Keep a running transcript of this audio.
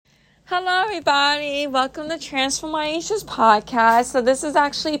Hello, everybody. Welcome to Transform Aisha's podcast. So this is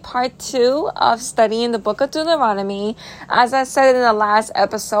actually part 2 of studying the book of Deuteronomy. As I said in the last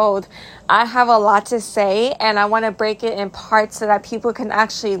episode, I have a lot to say, and I want to break it in parts so that people can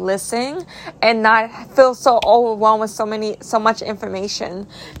actually listen and not feel so overwhelmed with so much information.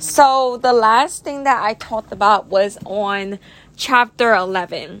 So the last thing that I talked about was on chapter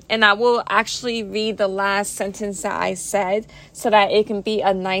 11, and I will actually read the last sentence that I said so that it can be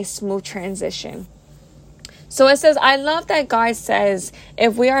a nice smooth transition. So it says, I love that God says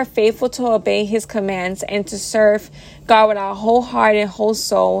if we are faithful to obey his commands and to serve God with our whole heart and whole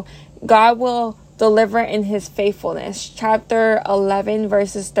soul, God will deliver in his faithfulness. Chapter 11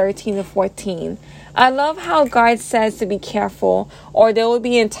 verses 13 to 14. I love how God says to be careful, or they will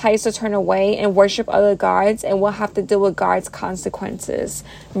be enticed to turn away and worship other gods, and will have to deal with God's consequences.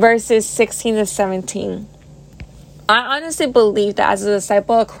 Verses 16 to 17. I honestly believe that as a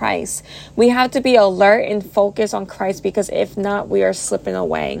disciple of Christ, we have to be alert and focused on Christ, because if not, we are slipping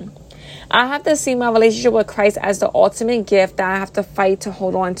away. I have to see my relationship with Christ as the ultimate gift that I have to fight to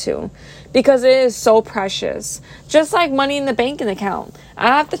hold on to, because it is so precious. Just like money in the banking account, I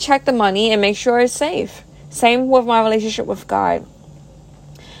have to check the money and make sure it's safe. Same with my relationship with God.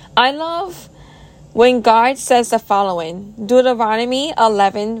 I love when God says the following, Deuteronomy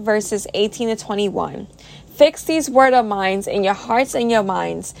 11 verses 18 to 21. Fix these words of mine in your hearts and your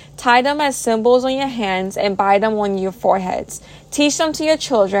minds. Tie them as symbols on your hands and bind them on your foreheads. Teach them to your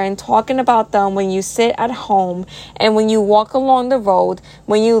children, talking about them when you sit at home and when you walk along the road,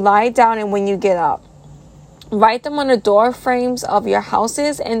 when you lie down and when you get up. Write them on the door frames of your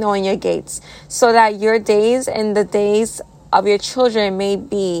houses and on your gates, so that your days and the days of your children may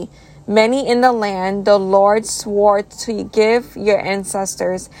be many in the land the Lord swore to give your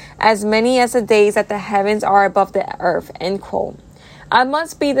ancestors, as many as the days that the heavens are above the earth. End quote. I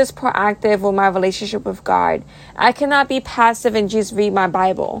must be this proactive with my relationship with God. I cannot be passive and just read my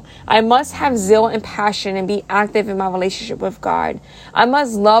Bible. I must have zeal and passion and be active in my relationship with God. I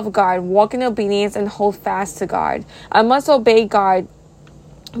must love God, walk in obedience, and hold fast to God. I must obey God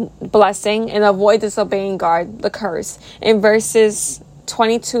blessing and avoid disobeying God, the curse, in verses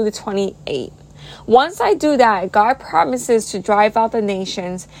 22 to 28. Once I do that, God promises to drive out the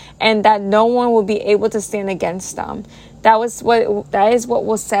nations and that no one will be able to stand against them. That is what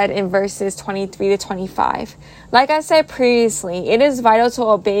was said in verses 23 to 25. Like I said previously, it is vital to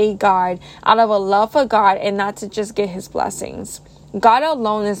obey God out of a love for God and not to just get his blessings. God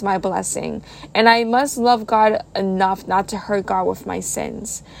alone is my blessing, and I must love God enough not to hurt God with my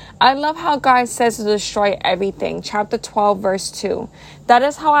sins. I love how God says to destroy everything. Chapter 12, verse 2. That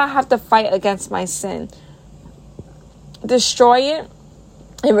is how I have to fight against my sin. Destroy it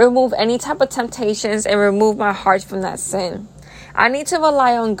and remove any type of temptations and remove my heart from that sin. I need to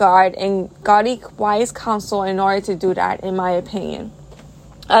rely on God and godly wise counsel in order to do that, in my opinion.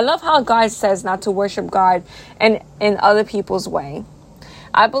 I love how God says not to worship God and in other people's way.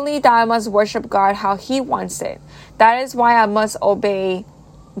 I believe that I must worship God how he wants it. That is why I must obey.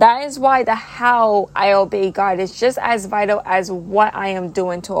 That is why the how I obey God is just as vital as what I am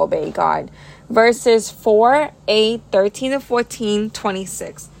doing to obey God. Verses 4, 8, 13 to 14,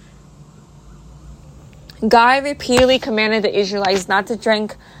 26. God repeatedly commanded the Israelites not to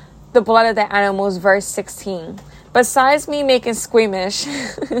drink the blood of the animals. Verse 16. Besides me making squeamish,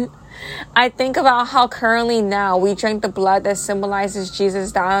 I think about how currently now we drink the blood that symbolizes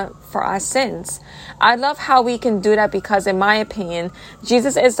Jesus died for our sins. I love how we can do that because, in my opinion,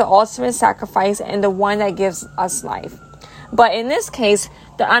 Jesus is the ultimate sacrifice and the one that gives us life. But in this case,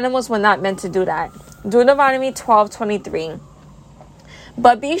 the animals were not meant to do that. Deuteronomy 12:23.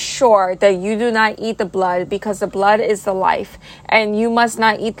 But be sure that you do not eat the blood, because the blood is the life, and you must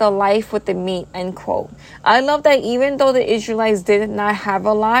not eat the life with the meat. End quote. I love that even though the Israelites did not have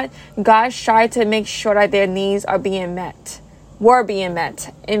a lot, God tried to make sure that their needs were being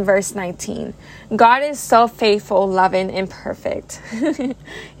met in verse 19. God is so faithful, loving, and perfect.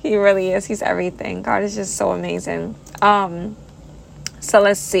 He really is. He's everything. God is just so amazing. So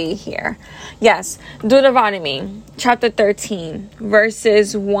let's see here. Yes, Deuteronomy chapter 13,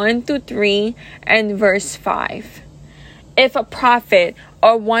 verses 1 through 3 and verse 5. If a prophet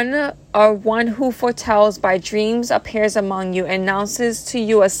or one who foretells by dreams appears among you and announces to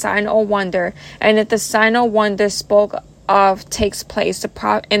you a sign or wonder, and if the sign or wonder spoke of takes place.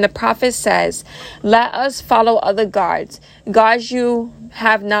 And the prophet says, "Let us follow other gods you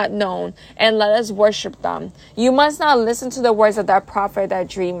have not known, and let us worship them." You must not listen to the words of that prophet, that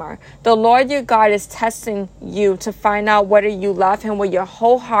dreamer. The Lord your God is testing you to find out whether you love him with your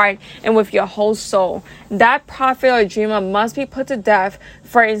whole heart and with your whole soul. That prophet or dreamer must be put to death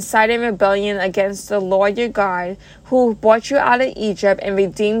for inciting rebellion against the Lord your God, who brought you out of Egypt and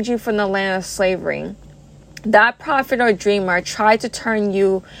redeemed you from the land of slavery. That prophet or dreamer tried to turn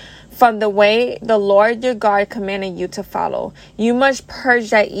you from the way the Lord your God commanded you to follow. You must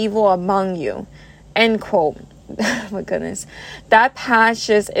purge that evil among you. End quote. Oh my goodness. That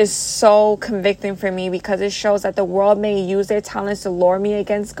passage is so convicting for me because it shows that the world may use their talents to lure me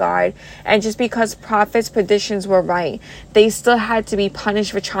against God. And just because prophets' predictions were right, they still had to be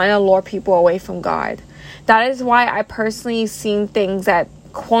punished for trying to lure people away from God. That is why I personally seen things that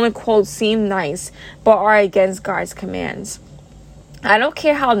quote unquote seem nice but are against God's commands. I don't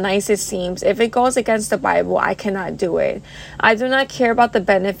care how nice it seems. If it goes against the Bible, I cannot do it. I do not care about the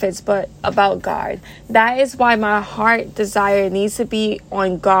benefits, but about God. That is why my heart desire needs to be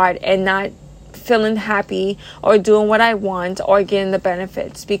on God and not feeling happy or doing what I want or getting the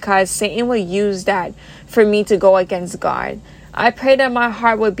benefits, because Satan will use that for me to go against God. I pray that my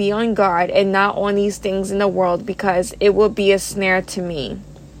heart would be on God and not on these things in the world, because it will be a snare to me.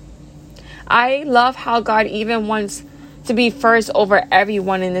 I love how God even wants to be first over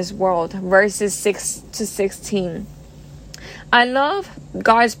everyone in this world. Verses 6-16. I love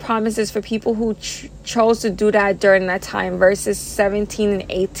God's promises for people who chose to do that during that time. Verses 17 and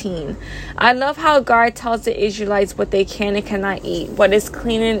 18. I love how God tells the Israelites what they can and cannot eat, what is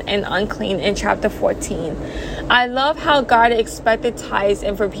clean and unclean in chapter 14. I love how God expected tithes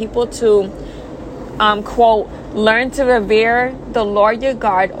and for people to quote, learn to revere the Lord your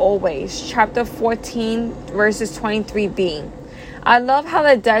God always. Chapter 14, verses 23b. I love how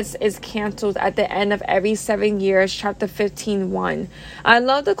the debt is canceled at the end of every 7 years. Chapter 15:1. I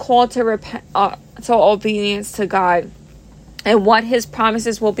love the call to obedience to God and what his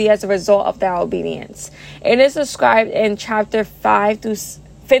promises will be as a result of that obedience. It is described in chapter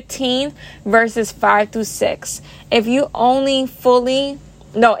 15, verses 5-6. If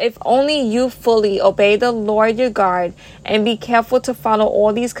only you fully obey the Lord your God and be careful to follow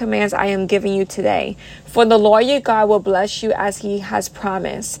all these commands I am giving you today. For the Lord your God will bless you as he has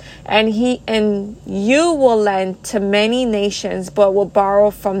promised, and you will lend to many nations but will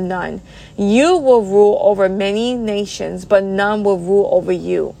borrow from none. You will rule over many nations, but none will rule over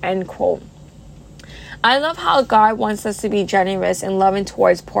you. End quote. I love how God wants us to be generous and loving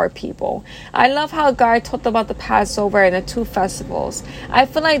towards poor people. I love how God talked about the Passover and the 2 festivals. I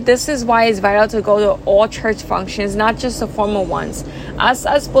feel like this is why it's vital to go to all church functions, not just the formal ones. Us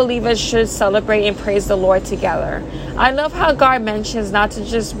as believers should celebrate and praise the Lord together. I love how God mentions not to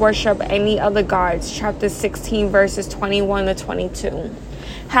just worship any other gods. Chapter 16, verses 21-22.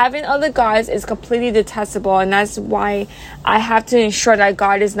 Having other gods is completely detestable, and that's why I have to ensure that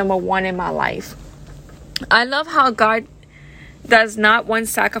God is number one in my life. I love how God does not want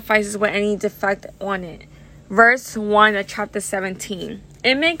sacrifices with any defect on it. Verse 1 of chapter 17.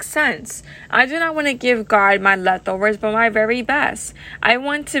 It makes sense. I do not want to give God my leftovers, but my very best. I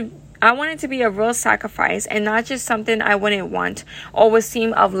want it to be a real sacrifice and not just something I wouldn't want or would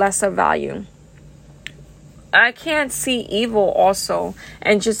seem of lesser value. I can't see evil also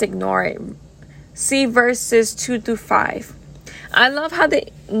and just ignore it. See verses 2-5. I love how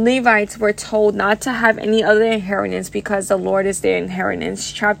the Levites were told not to have any other inheritance because the Lord is their inheritance.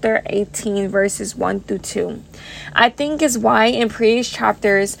 Chapter 18, verses 1-2. I think is why in previous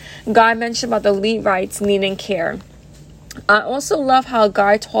chapters, God mentioned about the Levites needing care. I also love how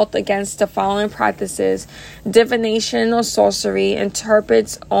God taught against the following practices: divination or sorcery,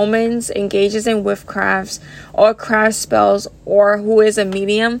 interprets omens, engages in witchcrafts or craft spells, or who is a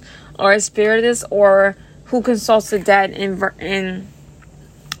medium or a spiritist, or who consults the dead in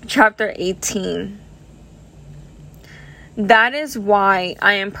chapter 18. That is why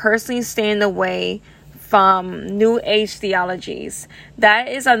I am personally staying away from New Age theologies. That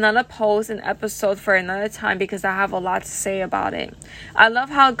is another post and episode for another time because I have a lot to say about it. I love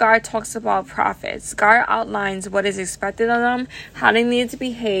how God talks about prophets. God outlines what is expected of them, how they need to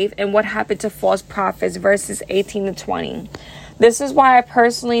behave, and what happened to false prophets, verses 18-20. This is why I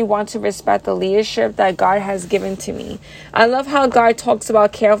personally want to respect the leadership that God has given to me. I love how God talks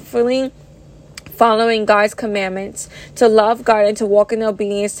about carefully following God's commandments, to love God and to walk in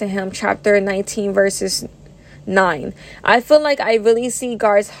obedience to him. Chapter 19, verses 9. I feel like I really see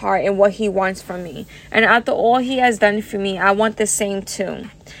God's heart and what he wants from me. And after all he has done for me, I want the same too.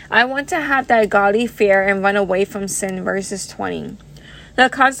 I want to have that godly fear and run away from sin. Verses 20. The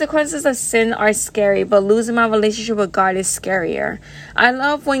consequences of sin are scary, but losing my relationship with God is scarier. I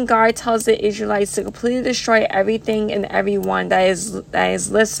love when God tells the Israelites to completely destroy everything and everyone that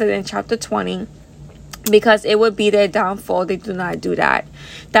is listed in chapter 20, because it would be their downfall. They do not do that.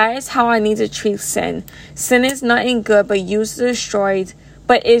 That is how I need to treat sin. Sin is nothing good, but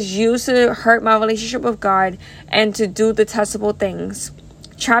is used to hurt my relationship with God and to do detestable things.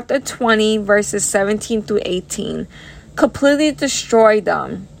 Chapter 20, verses 17 through 18. Completely destroy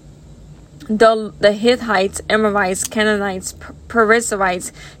them. The Hittites, Amorites, Canaanites,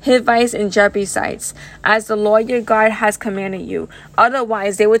 Perizzites, Hivites, and Jebusites, as the Lord your God has commanded you.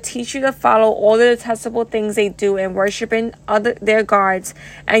 Otherwise, they will teach you to follow all the detestable things they do and worshiping their gods,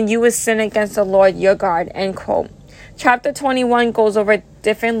 and you will sin against the Lord your God. End quote. Chapter 21 goes over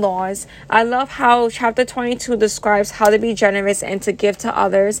different laws. I love how chapter 22 describes how to be generous and to give to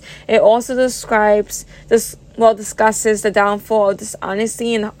others. It also discusses the downfall of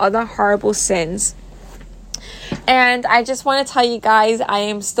dishonesty and other horrible sins. And I just want to tell you guys, I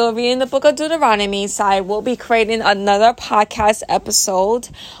am still reading the book of Deuteronomy, so I will be creating another podcast episode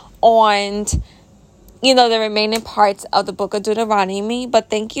on the remaining parts of the book of Deuteronomy. But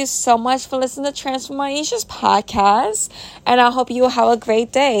thank you so much for listening to Transform My Issues podcast. And I hope you will have a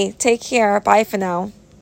great day. Take care. Bye for now.